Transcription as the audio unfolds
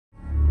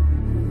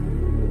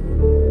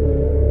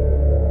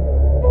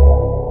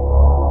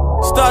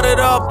Started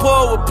off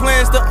poor with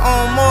plans to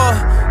own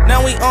more.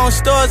 Now we own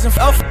stores and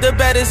off the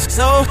baddest.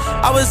 So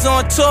I was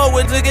on tour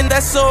with niggas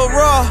that's so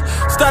raw.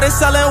 Started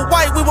selling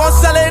white, we won't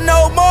sell it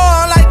no more.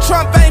 Like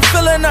Trump ain't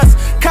feeling us,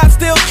 cops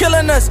still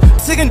killing us.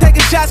 Sick and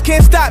taking shots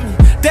can't stop me,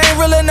 they ain't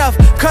real enough.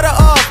 Cut her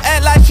off,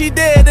 act like she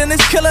dead and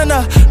it's killing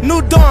her.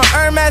 New dawn,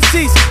 earn my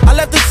seats, I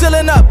left the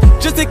ceiling up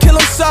just to kill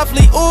him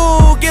softly.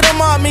 Ooh, get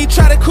him on me,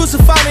 try to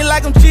crucify me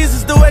like I'm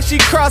Jesus. The way she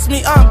crossed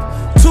me,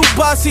 too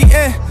bossy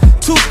and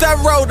too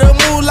thorough to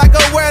move like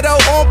a weirdo,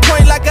 on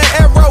point like an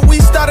arrow. We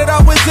started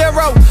off with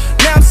zero,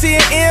 now I'm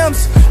seeing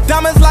M's.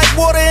 Diamonds like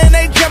water and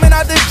they jumping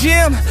out the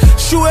gym.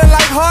 Shooting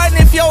like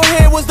Harden if your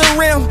head was the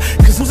rim.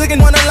 Cause who's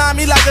niggas wanna line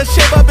me like a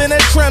shape up in a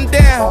trim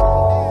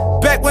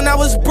down. Back when I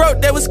was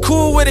broke, they was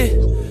cool with it.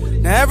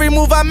 Now every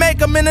move I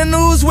make, I'm in the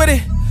news with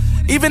it.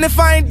 Even if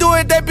I ain't do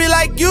it, they be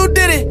like, you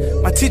did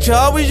it. My teacher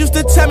always used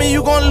to tell me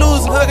you gon'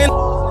 lose, hugging.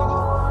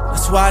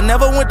 That's why I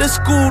never went to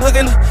school,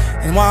 hugging.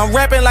 And why I'm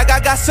rapping like I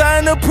got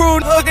something to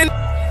prove, hugging.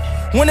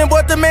 Went and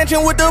bought the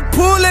mansion with the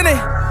pool in it.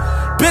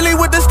 Billy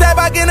with the stab,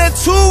 I get a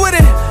two with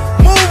it.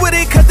 Move with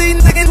it, cause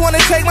these niggas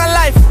wanna take my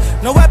life.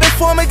 No weapon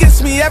form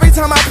against me every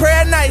time I pray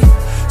at night.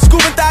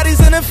 Scooping thotties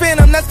in the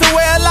phantom, that's the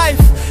way of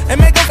life. And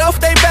make them off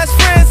they best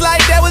friends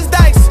like that was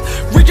dice.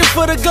 Reaching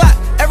for the Glock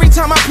every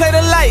time I play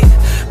the light.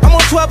 I'm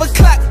on 12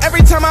 o'clock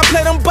every time I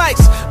play them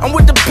bikes. I'm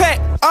with the pack,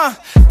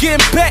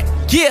 getting back,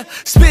 yeah,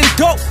 spitting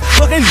dope,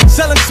 fucking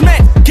selling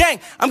smack, gang.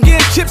 I'm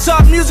getting chips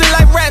off music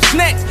like rap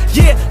snacks,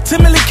 yeah.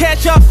 10 million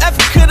cash off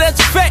Africa, that's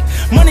a fact.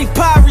 Money,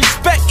 power,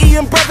 respect,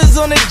 Ian brothers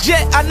on the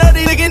jet. I know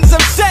these niggas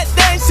upset,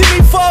 they ain't see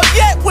me fall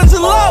yet. When's the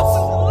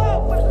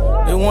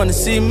love? They wanna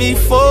see me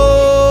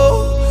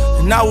fall,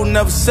 and I will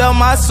never sell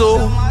my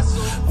soul.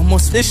 I'm on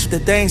issues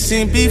that they ain't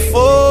seen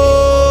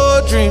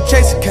before. Dream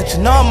chasing,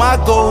 catching all my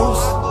goals.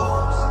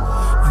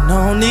 And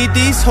I don't need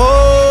these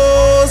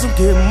hoes. I'm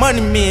getting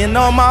money, me and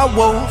all my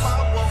woes.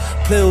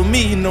 Play with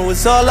me, you know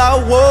it's all I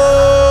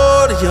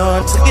want. A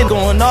young chicken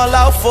going all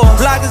out for.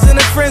 Bloggers in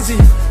a frenzy,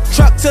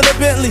 truck to the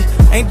Bentley.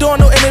 Ain't doing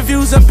no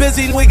interviews, I'm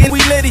busy, we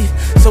litty.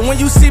 So when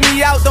you see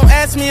me out, don't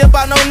ask me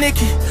about no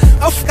Nikki.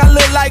 I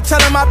look like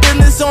telling my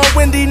business on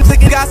Wendy.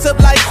 Niggas gossip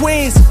like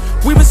queens.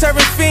 We been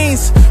serving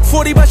fiends.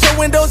 40 bust your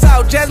windows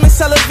out, Jasmine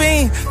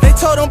Sullivan. They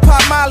told them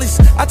pop mollies,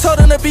 I told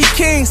them to be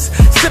kings.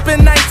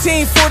 Sipping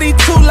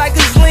 1942 like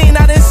it's lean.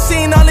 I done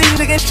seen all these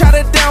niggas try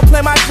to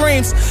downplay my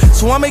dreams.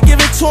 So I'ma give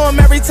it to them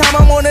every time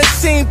I'm on the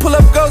scene. Pull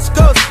up ghost.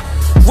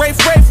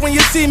 Rafe when you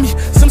see me.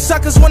 Some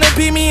suckers wanna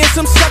be me and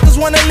some suckers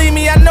wanna leave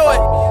me, I know it.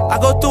 I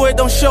go through it,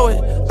 don't show it.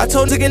 I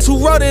told niggas who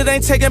wrote it,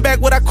 ain't taking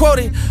back what I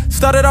quoted.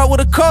 Started out with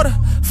a quarter,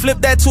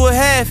 flipped that to a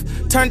half,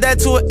 turned that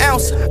to an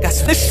ounce. I got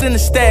snitched in the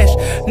stash.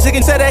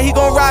 Nigga said that he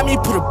gon' rob me,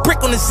 put a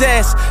brick on his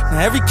ass. Now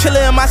every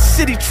killer in my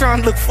city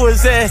trying to look for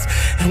his ass.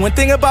 And one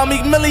thing about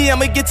Meek Millie,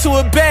 I'ma get to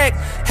it bag.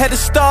 Had to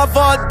starve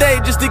all day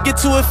just to get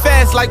to it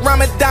fast. Like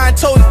Ramadan,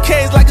 told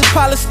K's like it's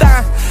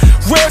Palestine.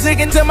 Real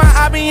niggas to my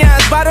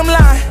IBNs, bottom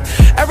line.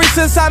 Ever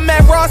since I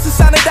met Ross, it's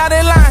on the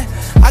dotted line.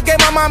 I gave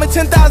my mama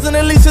 10,000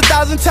 at least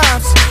 1,000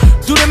 times.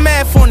 Do the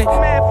math on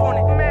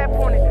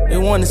it. They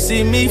wanna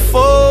see me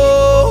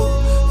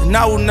fall, and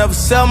I will never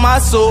sell my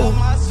soul.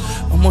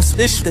 I'm on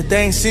issues that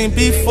they ain't seen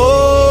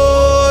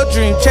before.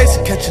 Dream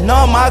chasing, catching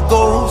all my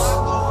goals.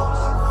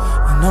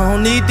 And I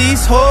don't need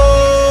these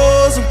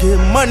hoes. I'm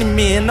getting money,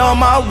 me and all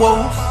my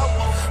woes.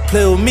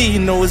 Play with me, you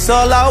know it's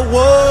all I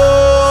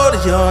want.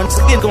 A young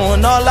nigga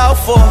going all out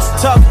for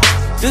us. Talk,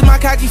 this my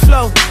cocky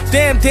flow.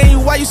 Damn,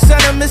 Daniel, why you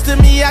soundin' Mr.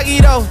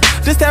 Miyagi though?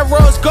 This that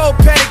rose gold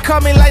patty, call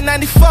me like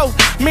 94.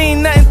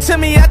 Mean nothing to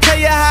me, I tell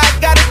you how I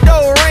got it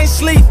though. Rain,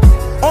 sleep,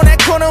 on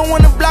that corner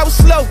when the block was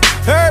slow.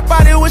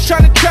 Everybody was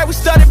trying to track, we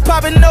started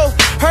popping no.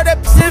 Heard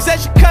that bitch that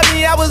she cut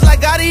me, I was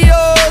like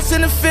adios.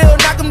 In the field,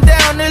 knock them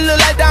down, they look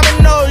like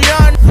domino.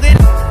 Young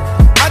nigga,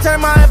 I turn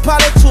my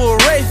Impala to a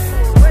Wraith.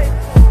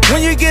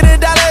 When you get $1,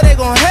 they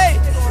gon' hate.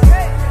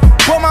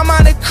 Put my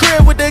mind in the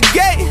crib with the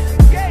gate.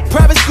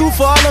 Private school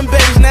for all them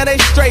babies, now they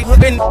straight.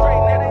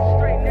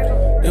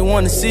 They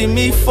wanna see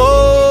me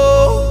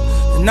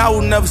fall, and I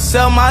will never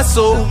sell my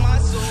soul.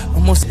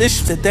 I'm on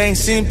issues that they ain't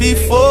seen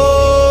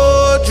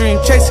before. Dream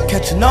chasing,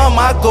 catching all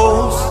my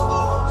goals.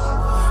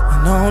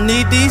 And I don't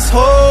need these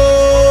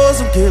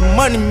hoes. I'm getting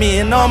money, me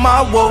and all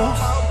my woes.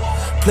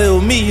 Play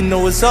with me, you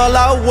know it's all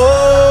I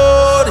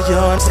want. A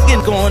young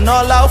nigga going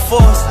all out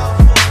for us.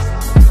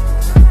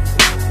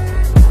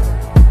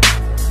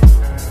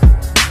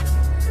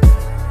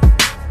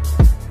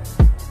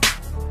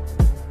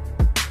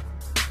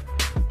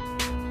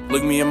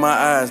 Look me in my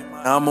eyes,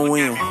 I'ma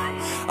win.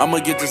 I'ma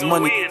get this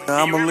money,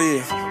 I'ma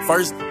live.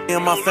 First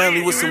in my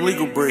family with some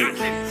legal bread.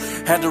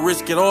 Had to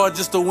risk it all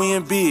just to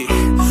win big.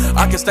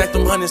 I can stack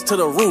them hundreds to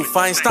the roof.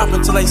 I ain't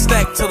stopping till they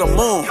stack to the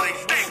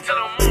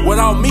moon.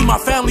 Without me, my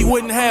family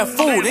wouldn't have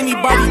food.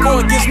 Anybody go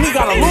against me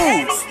gotta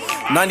lose.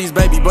 90s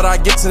baby, but I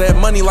get to that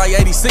money like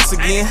 86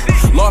 again.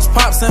 Lost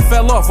pops and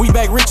fell off, we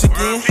back rich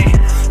again.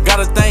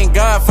 Gotta thank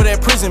God for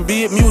that prison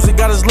bid. Music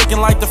got us looking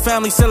like the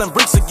family selling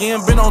bricks again.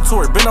 Been on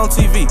tour, been on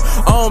TV,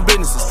 own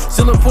businesses.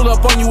 Still pull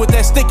up on you with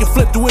that stick and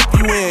flip the whip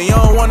you in. You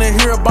don't wanna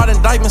hear about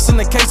indictments in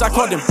the case. I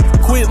caught them,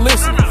 quit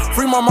listen.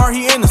 Free my Mar,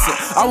 he innocent.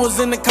 I was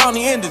in the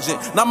county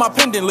indigent, not my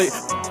pendant lit.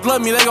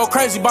 Love me, they go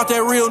crazy about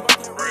that real.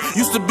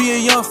 Used to be a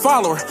young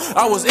follower,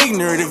 I was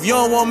ignorant. If you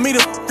don't want me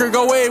to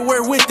go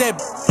everywhere with that,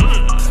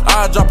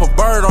 I'll drop a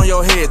bird on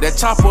your head. That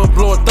chopper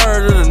blow a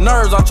third of the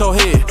nerves out your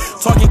head.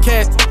 Talking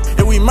cash,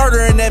 and we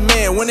murdering that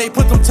man. When they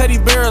put them teddy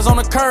bears on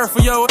the curb for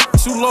your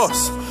ass, you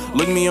lost.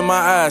 Look me in my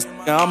eyes,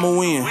 I'ma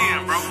win.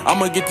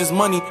 I'ma get this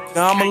money,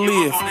 I'ma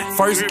live.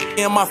 First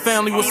in my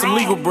family with some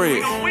legal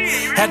bread.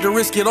 Had to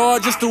risk it all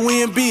just to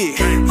win big.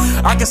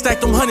 I can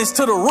stack them hundreds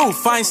to the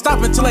roof. I ain't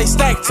stopping till they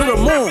stack to the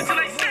moon.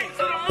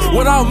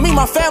 Without me,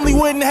 my family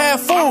wouldn't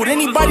have food.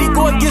 Anybody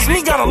go against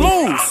me gotta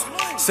lose.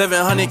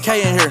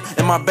 700K in here,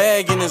 and my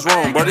bag in this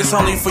room. But it's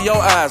only for your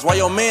eyes, while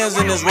your man's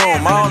in this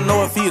room. I don't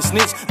know if he a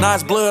snitch, now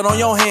it's blood on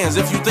your hands.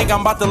 If you think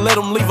I'm about to let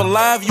him leave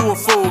alive, you a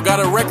fool. Got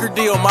a record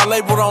deal, my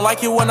label don't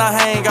like it when I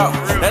hang out.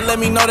 That let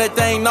me know that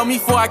they ain't know me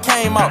before I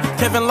came out.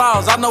 Kevin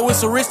Laws, I know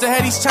it's a risk to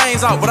have these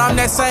chains out, but I'm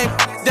that same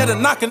that'll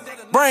knockin'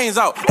 brains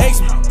out.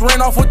 Ex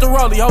ran off with the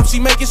rollie, hope she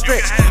make it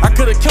stretch. I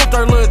could've killed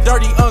her little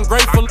dirty,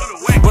 ungrateful,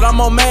 but I'm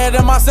more mad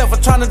at myself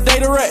for trying to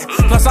date a rat.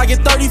 Plus I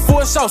get 30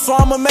 for a show, so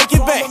I'ma make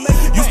it back.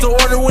 Used to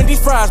order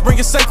Wendy's fries, bring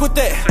it steak with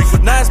that.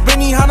 Now it's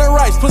Benihana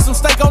rice, put some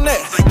steak on that.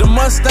 The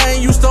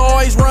Mustang used to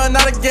always run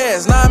out of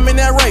gas. Now I'm in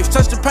that race,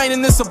 touch the paint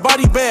and it's a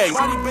body bag.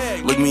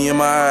 Look me in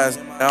my eyes,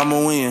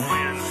 I'ma win.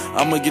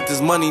 I'ma get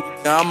this money,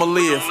 I'ma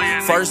live.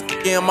 First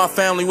in my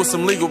family with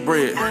some legal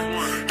bread.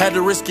 Had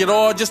to risk it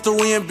all just to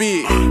win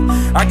big.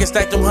 I can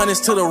stack them hundreds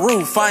to the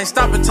roof. I ain't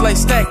stopping till they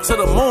stack to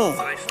the moon.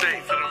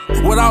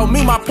 Without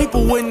me, my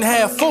people wouldn't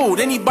have food.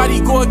 Anybody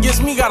go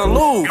against me gotta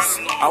lose.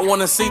 I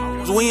wanna see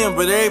win,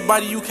 but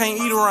everybody you can't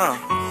eat around.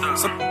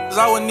 Some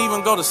I wouldn't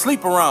even go to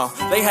sleep around.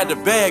 They had the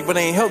bag, but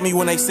they ain't help me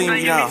when they see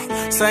me down.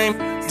 Same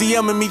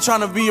DMing me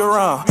trying to be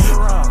around.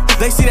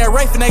 They see that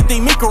Rafe and they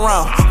think Meek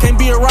around. Can't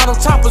be around them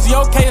choppers, you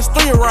okay, it's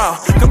 3 around.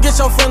 Come get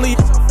your friendly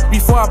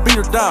before I beat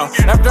her down.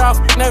 After I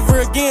never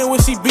again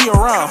will she be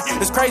around.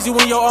 It's crazy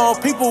when your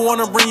own people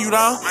wanna bring you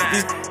down.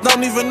 These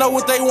don't even know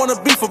what they wanna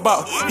beef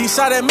about. He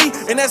shot at me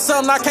and that's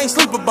something I can't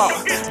sleep about.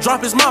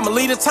 Drop his mama,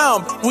 leave the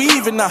town, we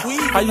even now.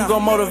 How you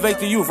gonna motivate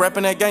the youth,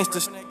 rapping that gangsta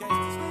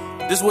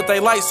shit? This what they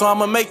like, so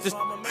I'ma make this.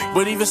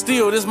 But even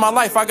still, this my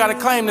life, I gotta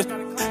claim this.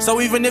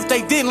 So even if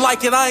they didn't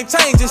like it, I ain't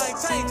change this.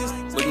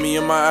 Look me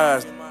in my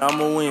eyes,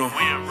 I'ma win.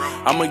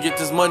 I'ma get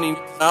this money,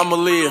 I'ma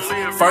live.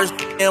 First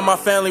in my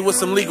family with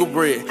some legal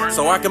bread.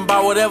 So I can buy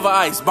whatever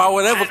ice, buy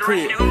whatever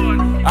crib.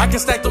 I can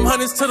stack them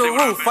hundreds to the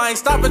roof. I ain't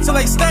stopping till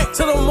they stack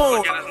to the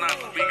moon.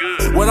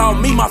 Without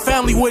me, my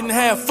family wouldn't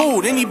have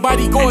food.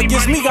 Anybody go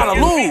against me gotta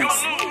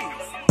lose.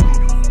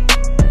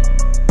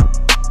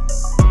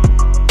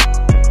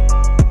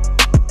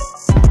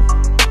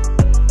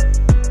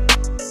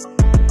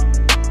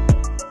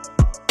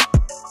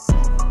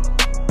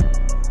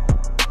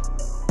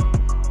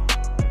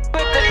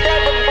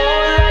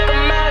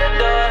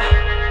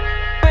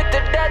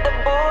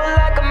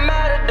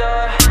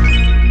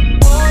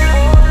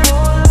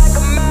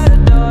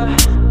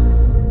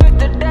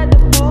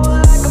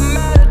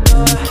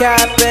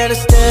 Cap and a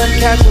stem,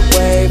 catch a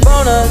wave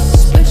on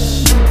us.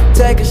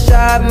 Take a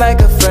shot,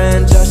 make a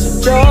friend, just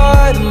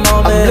enjoy the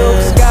moment. I'm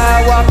Luke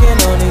Skywalking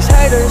on these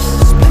haters.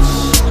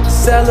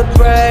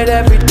 Celebrate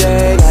every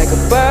day like a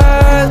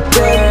birthday.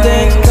 Good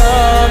things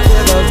come to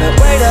those that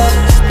wait up.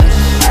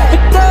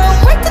 But don't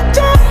wait to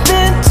jump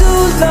in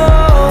too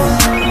long.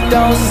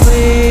 Don't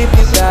sleep,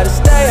 you gotta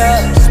stay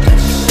up.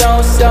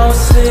 Don't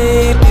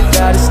sleep, you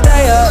gotta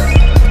stay up.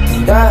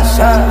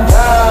 I'm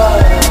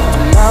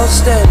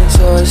outstanding,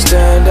 so I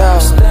stand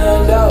out.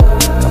 Got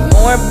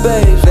more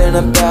babes than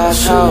a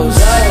bathhouse.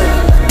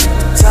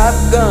 Top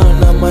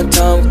Gun, I'm a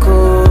Tom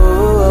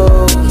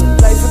Cruise.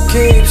 Play for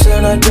keeps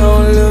and I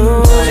don't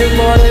lose. You're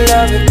more than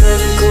love it,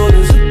 cause I'm cool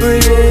as a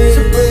breeze.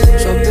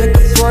 So pick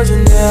a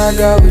poison, yeah, I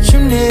got what you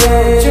need.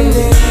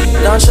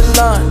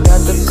 Nonchalant,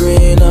 got the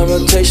green on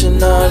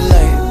rotation all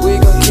night. We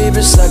gon' keep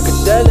it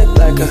psychedelic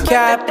like a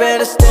cap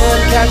and a stem,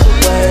 catch a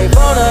wave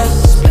on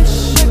us.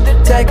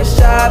 Take a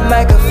shot,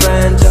 make a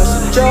friend,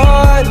 just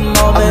enjoy the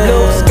moment. I'm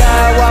Luke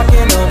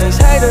Skywalking on these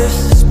haters.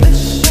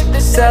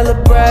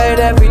 Celebrate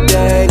every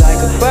day like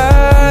a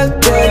birthday.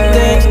 Good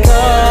things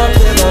come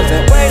to those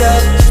that wait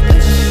up.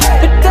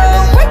 But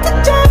don't wait to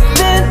jump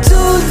in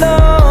too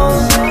long.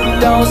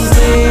 Don't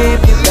sleep,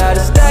 you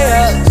gotta stay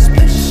up.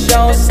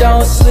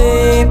 Don't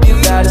sleep, you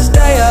gotta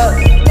stay up.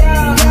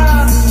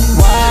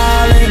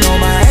 Wildin' on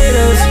my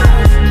haters.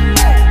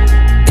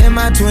 In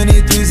my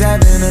 23s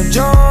having a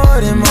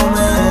Jordan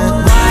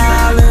moment.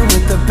 Wildin'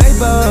 with the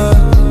paper.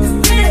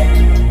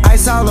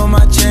 Ice all on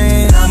my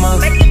chain,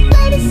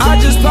 I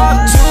just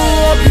popped 2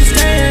 up, you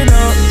staying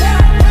up.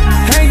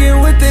 Hanging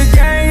with the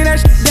gang,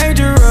 that's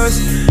dangerous.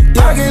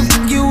 I can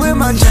fuck you with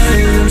my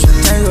chain, you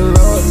should take a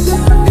look.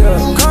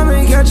 Yeah, come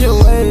and catch a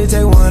wave,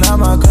 take one out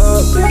my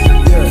cup.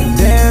 Yeah,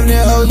 damn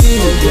near OD,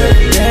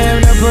 yeah, damn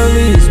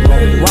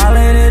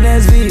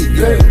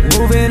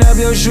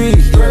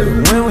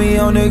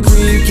on the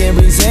creek, can't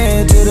breathe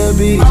sand to the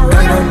beach.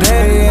 Ain't no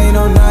day, ain't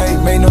no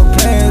night, make no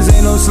plans,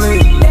 ain't no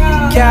sleep.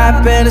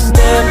 Cap in the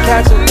stem,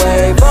 catch a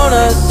wave on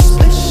us.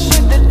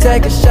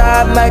 Take a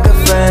shot, make a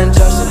friend,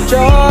 just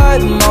enjoy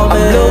the moment.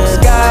 I'm Luke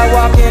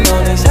Skywalking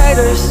on these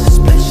haters.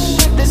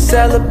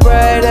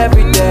 Celebrate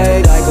every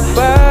day like a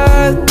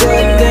birthday.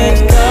 Good things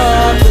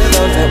come to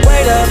those that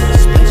wait up.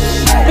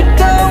 But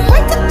don't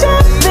wait to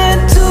jump in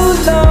too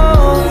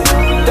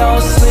long.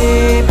 Don't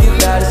sleep, you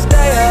gotta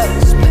stay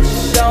up.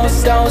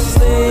 Don't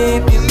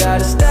sleep, you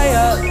gotta stay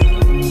up.